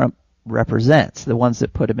Trump represents, the ones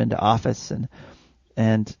that put him into office.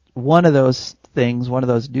 And one of those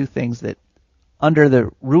new things that under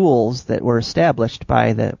the rules that were established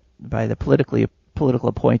by the political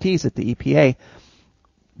appointees at the EPA,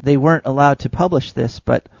 they weren't allowed to publish this,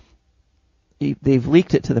 but they've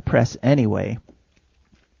leaked it to the press anyway.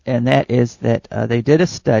 And that is that they did a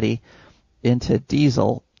study into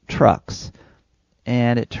diesel trucks,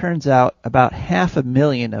 and it turns out about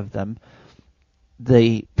 500,000 of them,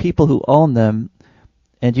 the people who own them,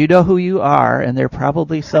 and you know who you are, and there are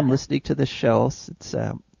probably some listening to this show. It's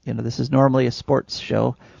this is normally a sports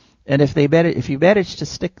show, and if you manage to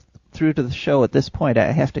stick through to the show at this point,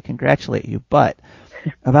 I have to congratulate you. But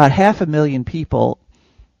about 500,000 people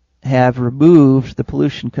have removed the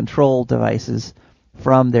pollution control devices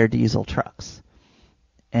from their diesel trucks,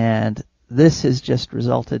 and this has just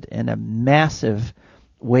resulted in a massive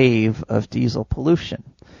wave of diesel pollution.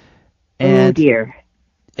 Oh dear!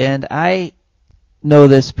 And I know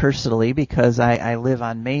this personally because I live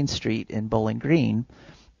on Main Street in Bowling Green,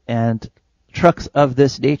 and trucks of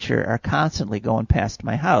this nature are constantly going past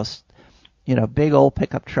my house. Big old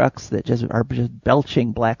pickup trucks that are just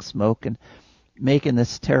belching black smoke and making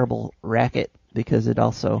this terrible racket because it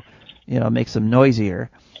also, makes them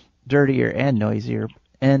dirtier and noisier.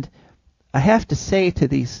 And I have to say to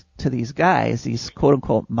these guys, these quote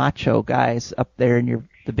unquote macho guys up there in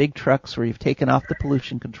the big trucks where you've taken off the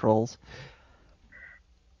pollution controls,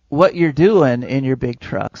 what you're doing in your big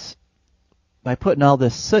trucks by putting all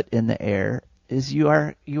this soot in the air is you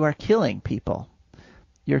are killing people.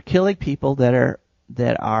 You're killing people that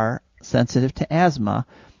are sensitive to asthma,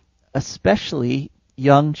 especially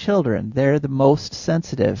young children. They're the most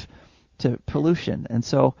sensitive to pollution. And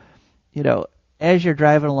so, as you're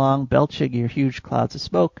driving along, belching your huge clouds of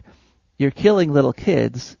smoke, you're killing little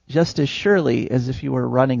kids just as surely as if you were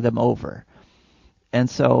running them over. And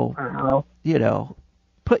so,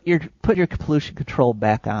 put your pollution control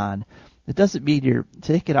back on. It doesn't mean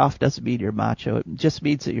take it off doesn't mean you're macho. It just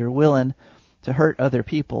means that you're willing to hurt other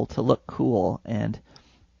people to look cool. And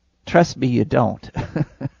trust me, you don't.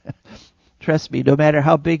 Trust me, no matter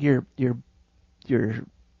how big your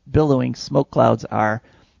billowing smoke clouds are,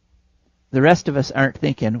 the rest of us aren't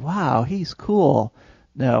thinking, wow, he's cool.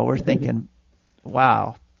 No, we're thinking,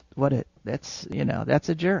 wow, that's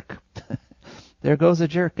a jerk. There goes a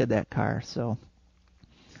jerk in that car. So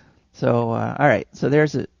all right. So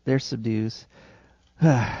there's some news.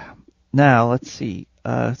 Now let's see.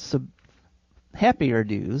 Some happier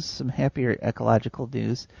news, some happier ecological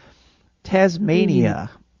news. Tasmania,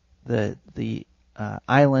 the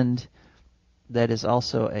island that is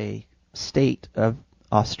also a state of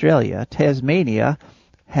Australia, Tasmania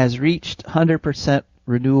has reached 100%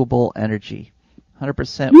 renewable energy.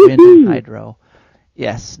 100% wind and Woohoo! hydro.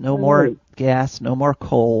 Yes, no more Right. gas, no more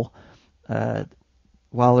coal.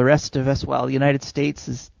 While the rest of us, while the United States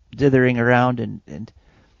is dithering around and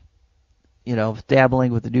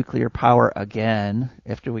dabbling with the nuclear power again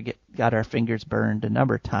after we got our fingers burned a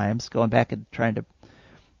number of times, going back and trying to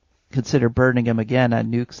consider burning them again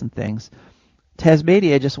on nukes and things.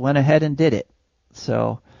 Tasmania just went ahead and did it.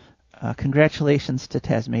 So congratulations to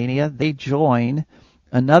Tasmania. They join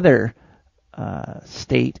another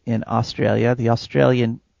state in Australia, the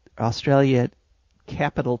Australia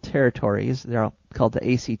Capital Territories. They're called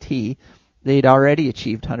the ACT. They'd already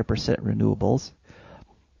achieved 100% renewables.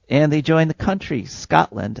 And they joined the countries,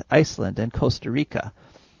 Scotland, Iceland, and Costa Rica.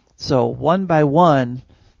 So one by one,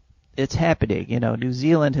 it's happening. New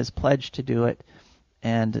Zealand has pledged to do it,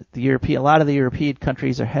 and a lot of the European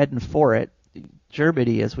countries are heading for it.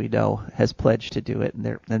 Germany, as we know, has pledged to do it,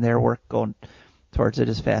 and their work going towards it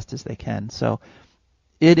as fast as they can. So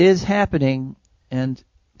it is happening, and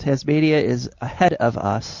Tasmania is ahead of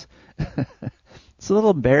us. It's a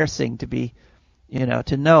little embarrassing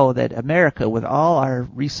to know that America, with all our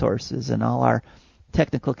resources and all our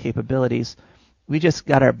technical capabilities, we just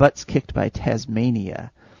got our butts kicked by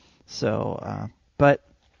Tasmania. So, but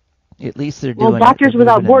at least they're doing Well, Doctors it.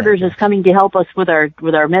 Without Borders is coming to help us with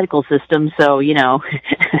our medical system, so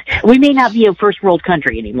we may not be a first world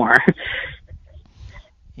country anymore.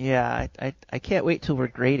 Yeah, I can't wait till we're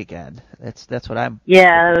great again. That's what I'm.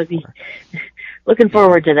 Yeah, looking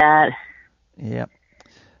forward to that. Yep.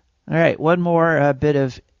 All right, one more bit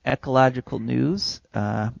of ecological news.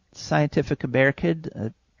 Scientific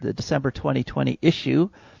American, the December 2020 issue,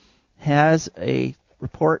 has a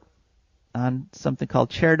report on something called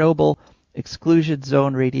Chernobyl exclusion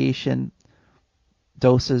zone radiation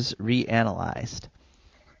doses reanalyzed.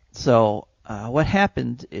 So what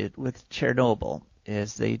happened with Chernobyl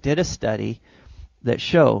is they did a study that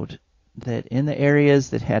showed that in the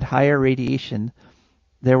areas that had higher radiation,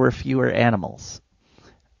 there were fewer animals,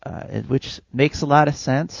 which makes a lot of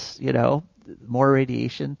sense. More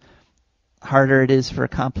radiation, harder it is for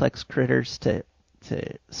complex critters to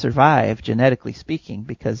survive, genetically speaking,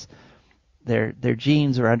 because their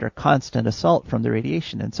genes are under constant assault from the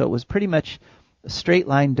radiation. And so it was pretty much a straight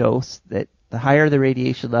line dose that the higher the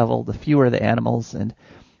radiation level, the fewer the animals, and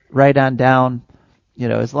right on down,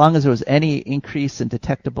 as long as there was any increase in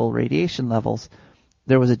detectable radiation levels,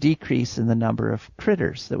 there was a decrease in the number of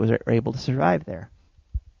critters that were able to survive there.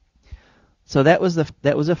 So that was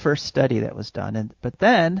the first study that was done. But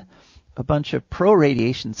then a bunch of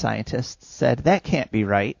pro-radiation scientists said that can't be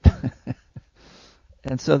right.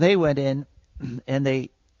 And so they went in and they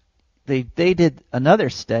did another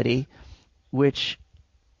study which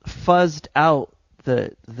fuzzed out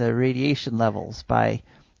the radiation levels by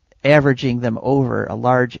averaging them over a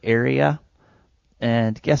large area.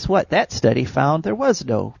 And guess what? That study found there was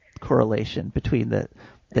no correlation between the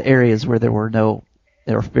areas where there were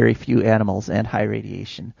very few animals and high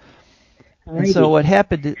radiation. Alrighty. And so what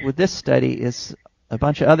happened with this study is a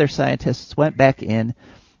bunch of other scientists went back in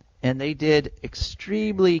and they did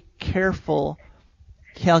extremely careful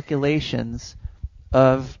calculations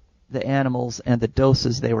of the animals and the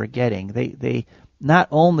doses they were getting. They not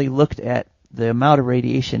only looked at the amount of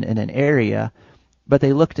radiation in an area, but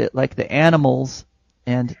they looked at the animals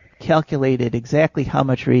and calculated exactly how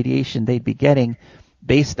much radiation they'd be getting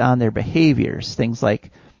based on their behaviors. Things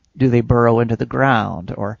like, do they burrow into the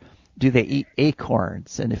ground, or do they eat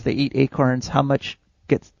acorns? And if they eat acorns, how much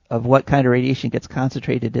of what kind of radiation gets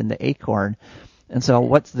concentrated in the acorn? And so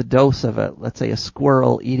what's the dose of let's say a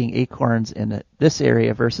squirrel eating acorns in this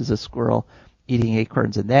area versus a squirrel eating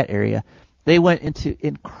acorns in that area? They went into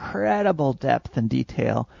incredible depth and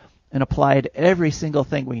detail and applied every single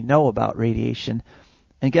thing we know about radiation.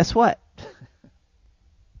 And guess what?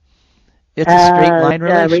 It's a straight line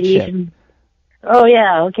relationship. Radiation. Oh,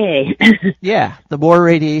 yeah, okay. Yeah, the more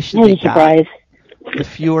radiation they got, surprise. the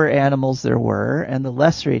fewer animals there were, and the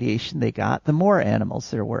less radiation they got, the more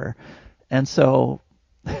animals there were. And so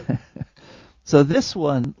so this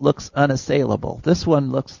one looks unassailable. This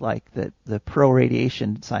one looks like the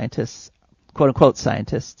pro-radiation scientists, quote-unquote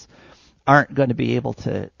scientists, aren't going to be able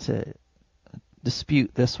to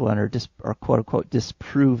dispute this one or quote-unquote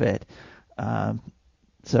disprove it. And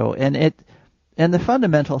the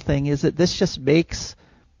fundamental thing is that this just makes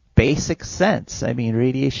basic sense. I mean,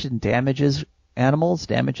 radiation damages animals,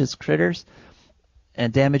 damages critters,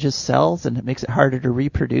 and damages cells, and it makes it harder to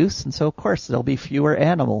reproduce. And so, of course, there'll be fewer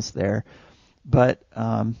animals there. But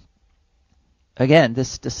again,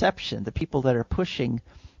 this deception, the people that are pushing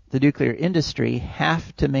the nuclear industry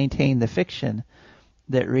have to maintain the fiction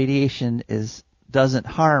that radiation doesn't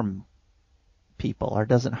harm people or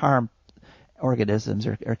doesn't harm organisms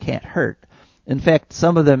or can't hurt. In fact,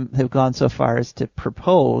 some of them have gone so far as to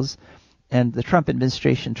propose, and the Trump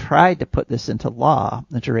administration tried to put this into law,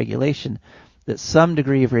 into regulation, that some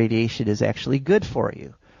degree of radiation is actually good for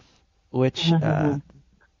you, which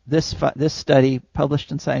this study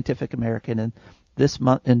published in Scientific American in this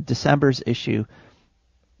month in December's issue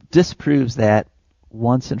disproves that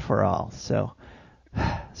once and for all. So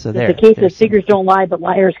there. It's a case of figures don't lie, but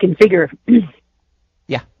liars can figure.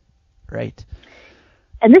 Yeah, right.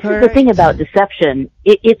 And this is the thing about deception.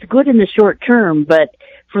 It's good in the short term, but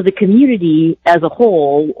for the community as a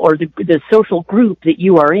whole, or the social group that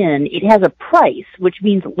you are in, it has a price, which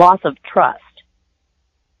means loss of trust.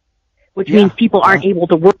 Which means people aren't able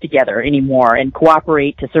to work together anymore and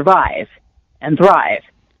cooperate to survive and thrive.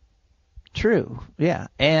 True, yeah.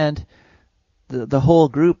 And the whole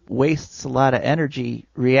group wastes a lot of energy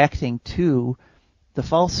reacting to the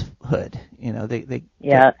falsehood. You know, they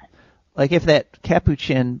like if that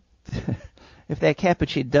Capuchin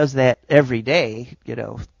does that every day, you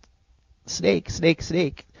know, snake,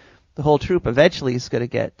 the whole troop eventually is going to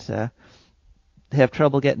get have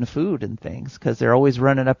trouble getting food and things because they're always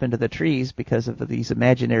running up into the trees because of these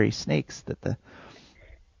imaginary snakes that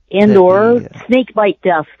snake bite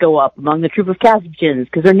deaths go up among the troop of Capuchins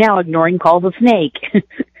because they're now ignoring calls of snake.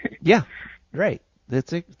 Yeah, right.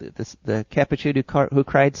 That's it. The Capuchin who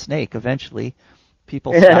cried snake. Eventually,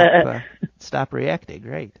 people stop reacting.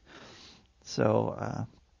 Right. So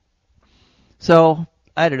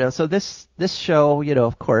I don't know. So this show, you know,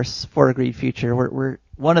 of course, For a Green Future, we're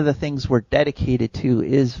one of the things we're dedicated to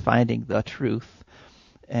is finding the truth,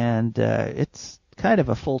 and it's kind of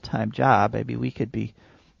a full-time job. I mean, we could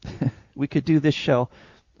do this show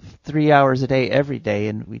 3 hours a day every day,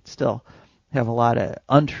 and we'd still have a lot of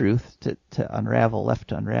untruth to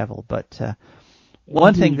unravel. But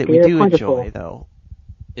one thing that we do enjoy, though,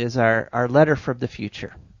 is our letter from the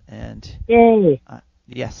future. And yay!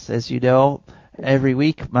 Yes, as you know, every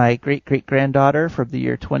week my great-great-granddaughter from the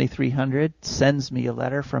year 2300 sends me a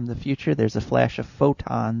letter from the future. There's a flash of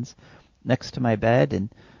photons next to my bed,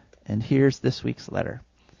 and here's this week's letter.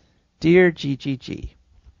 Dear GGG,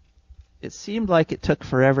 it seemed like it took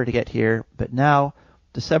forever to get here, but now,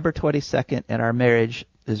 December 22nd, and our marriage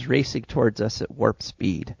is racing towards us at warp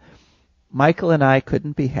speed. Michael and I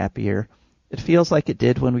couldn't be happier. It feels like it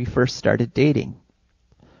did when we first started dating.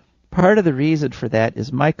 Part of the reason for that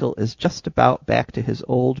is Michael is just about back to his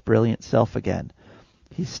old, brilliant self again.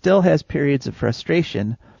 He still has periods of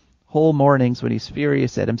frustration, whole mornings when he's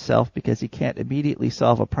furious at himself because he can't immediately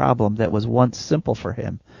solve a problem that was once simple for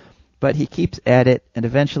him. But he keeps at it, and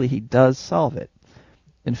eventually he does solve it.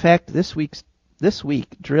 In fact, this week,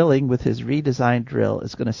 drilling with his redesigned drill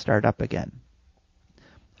is going to start up again.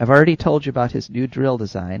 I've already told you about his new drill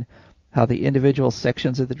design, how the individual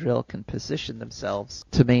sections of the drill can position themselves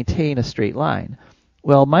to maintain a straight line.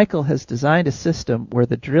 Well, Michael has designed a system where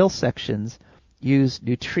the drill sections use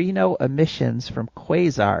neutrino emissions from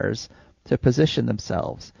quasars to position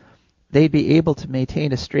themselves. They'd be able to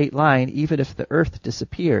maintain a straight line even if the Earth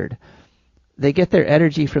disappeared. They get their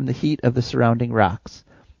energy from the heat of the surrounding rocks.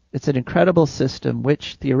 It's an incredible system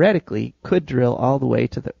which, theoretically, could drill all the way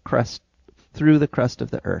to the crust, through the crust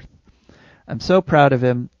of the Earth. I'm so proud of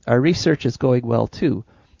him. Our research is going well, too.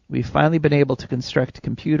 We've finally been able to construct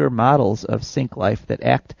computer models of sink life that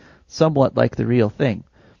act somewhat like the real thing.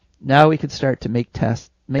 Now we can start to make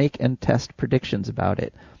and test predictions about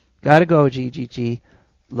it. Gotta go, GGG.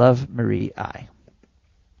 Love, Marie I.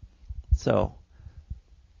 So,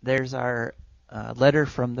 there's our letter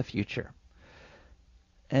from the future.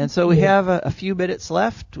 And so we have a few minutes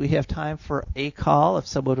left. We have time for a call if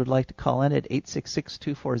someone would like to call in at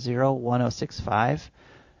 866-240-1065.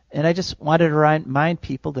 And I just wanted to remind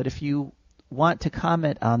people that if you want to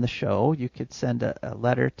comment on the show, you could send a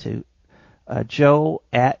letter to Joe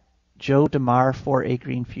at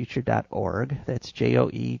joedemare4agreenfuture.org. That's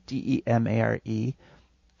JOEDEMAREFOR,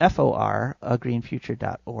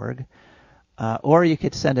 agreenfuture.org. Or you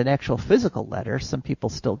could send an actual physical letter. Some people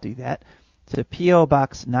still do that. To P.O.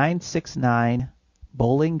 Box 969,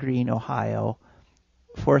 Bowling Green, Ohio,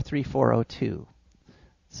 43402.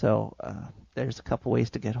 So there's a couple ways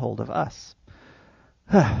to get hold of us.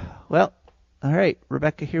 Well, all right,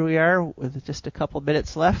 Rebecca, here we are with just a couple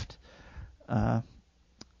minutes left. I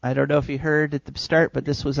don't know if you heard at the start, but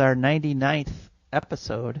this was our 99th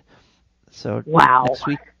episode. So wow.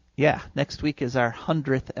 Next week is our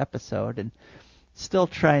 100th episode, and still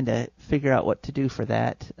trying to figure out what to do for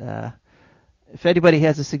that. If anybody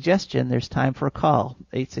has a suggestion, there's time for a call,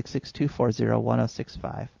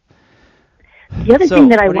 866-240-1065. The other So, thing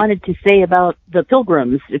that I wanted to say about the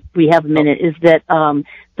Pilgrims, if we have a minute, is that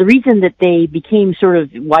the reason that they became sort of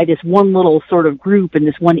why this one little sort of group and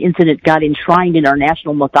this one incident got enshrined in our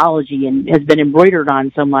national mythology and has been embroidered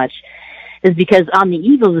on so much is because on the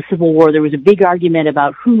eve of the Civil War, there was a big argument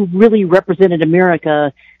about who really represented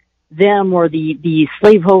America, them or the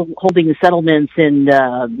slave holding settlements in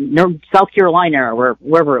South Carolina or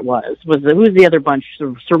wherever it was. Who was the other bunch?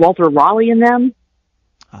 Sir Walter Raleigh and them?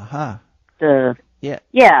 Uh-huh. So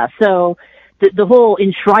the whole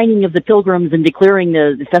enshrining of the Pilgrims and declaring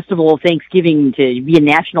the Festival of Thanksgiving to be a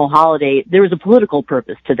national holiday, there was a political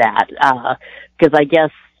purpose to that, because I guess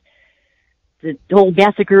the whole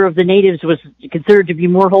massacre of the natives was considered to be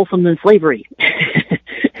more wholesome than slavery.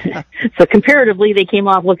 So comparatively, they came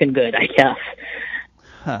off looking good, I guess.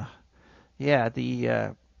 Huh. Yeah,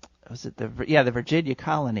 the Virginia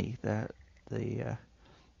colony, Virginia,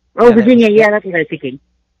 that's what I was thinking.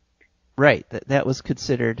 Right, that was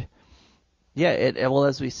considered. Yeah, well,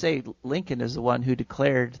 as we say, Lincoln is the one who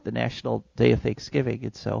declared the National Day of Thanksgiving,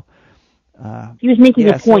 and so he was making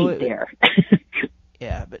a point there.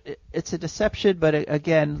 Yeah, but it's a deception. But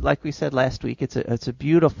again, like we said last week, it's a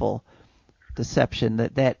beautiful deception,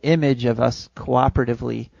 that image of us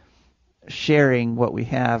cooperatively sharing what we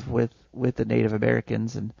have with the Native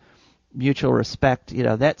Americans and mutual respect.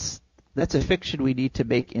 That's a fiction we need to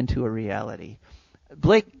make into a reality.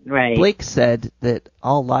 Blake said that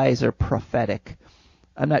all lies are prophetic.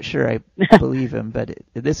 I'm not sure I believe him, but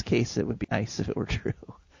in this case, it would be nice if it were true.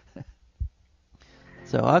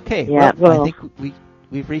 So, okay, I think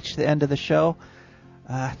we've reached the end of the show.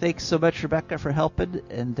 Thanks so much, Rebecca, for helping,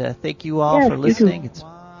 and thank you all for listening.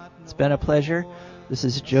 It's been a pleasure. This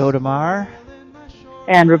is Joe DeMare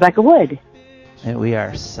and Rebecca Wood, and we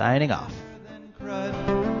are signing off.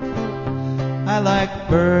 I like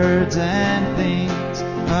birds and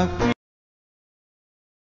things.